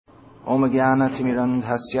Om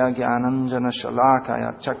Jnana-timirandhasya Jnananjana-shalakaya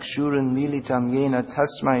Chakshuranmilitam Yena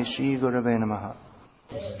Tasmai Shri Gurave Namaha.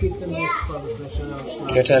 Kirtan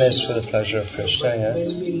is for the pleasure of Krishna, yes.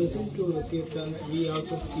 When we listen to the kirtans, we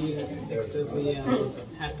also feel ecstasy and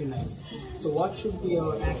happiness. So what should be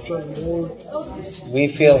our actual mood? We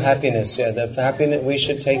feel happiness, yeah. The happiness we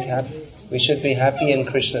should we should be happy in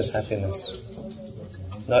Krishna's happiness,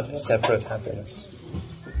 not separate happiness.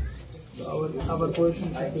 So our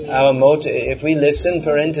position should be... Our motive, if we listen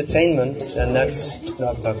for entertainment, then that's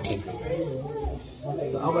not bhakti.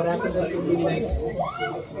 So our happiness should be like,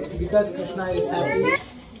 because Krishna is happy,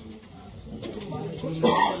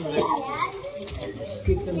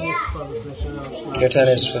 Kirtan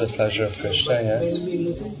is for the pleasure of Krishna, yes. When we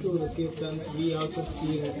listen to the kirtans, we also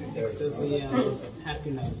feel ecstasy and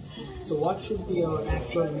happiness. So what should be our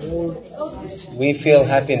actual mood? We feel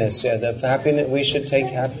happiness, yeah. The happiness we should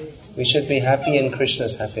we should be happy in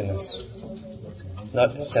Krishna's happiness,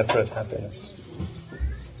 not separate happiness.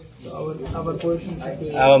 So our position should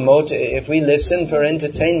be... Our motive, if we listen for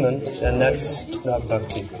entertainment, then that's not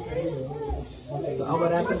bhakti. So our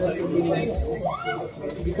happiness should be like,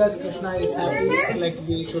 because Krishna is happy, like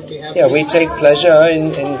we should be happy. Yeah, we take pleasure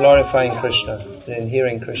in glorifying Krishna, in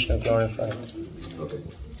hearing Krishna glorified. Okay.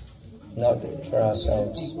 Not for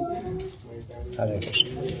ourselves. Hare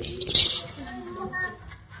Krishna.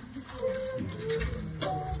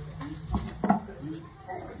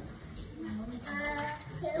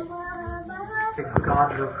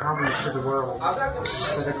 God will come into the world.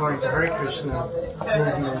 But according to Hare Krishna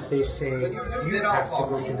movement, they say you have to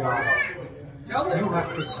go to God. You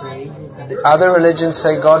have to pray. Other religions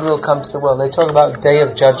say God will come to the world. They talk about Day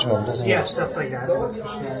of Judgment, doesn't it? Yeah, stuff like that.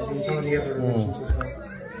 Christianity and some of the other religions as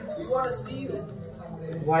well.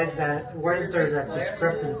 Why is that? Where is there that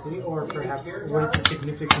discrepancy, or perhaps what is the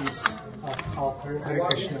significance of Hare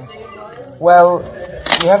Krishna? Well,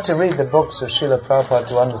 you have to read the books of Srila Prabhupada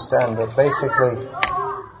to understand that basically,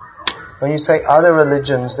 when you say other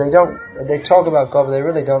religions, they talk about God, but they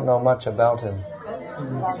really don't know much about Him.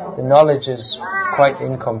 The knowledge is quite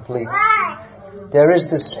incomplete. There is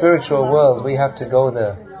this spiritual world, we have to go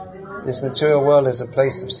there. This material world is a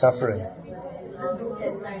place of suffering.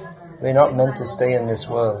 We're not meant to stay in this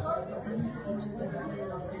world.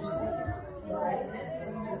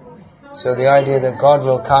 So the idea that God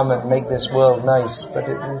will come and make this world nice, but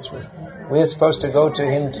we're supposed to go to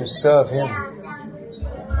Him to serve Him.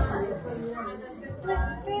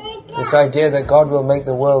 This idea that God will make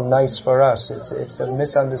the world nice for us, it's a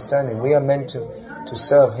misunderstanding. We are meant to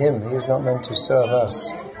serve Him. He is not meant to serve us.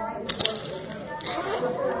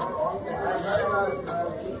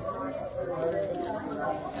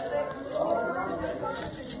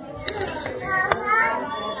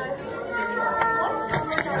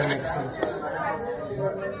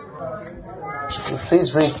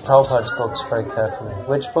 Please read Prabhupada's books very carefully.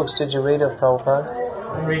 Which books did you read of Prabhupada?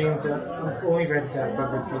 I've only read the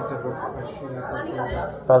Bhagavad Gita book.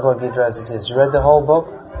 Bhagavad Gita as it is. You read the whole book?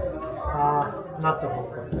 Not the whole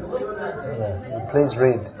book. Yeah, please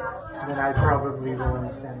read. Then I probably will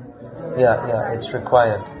understand it. Yeah, it's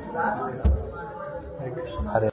required. Hare Krishna. Hare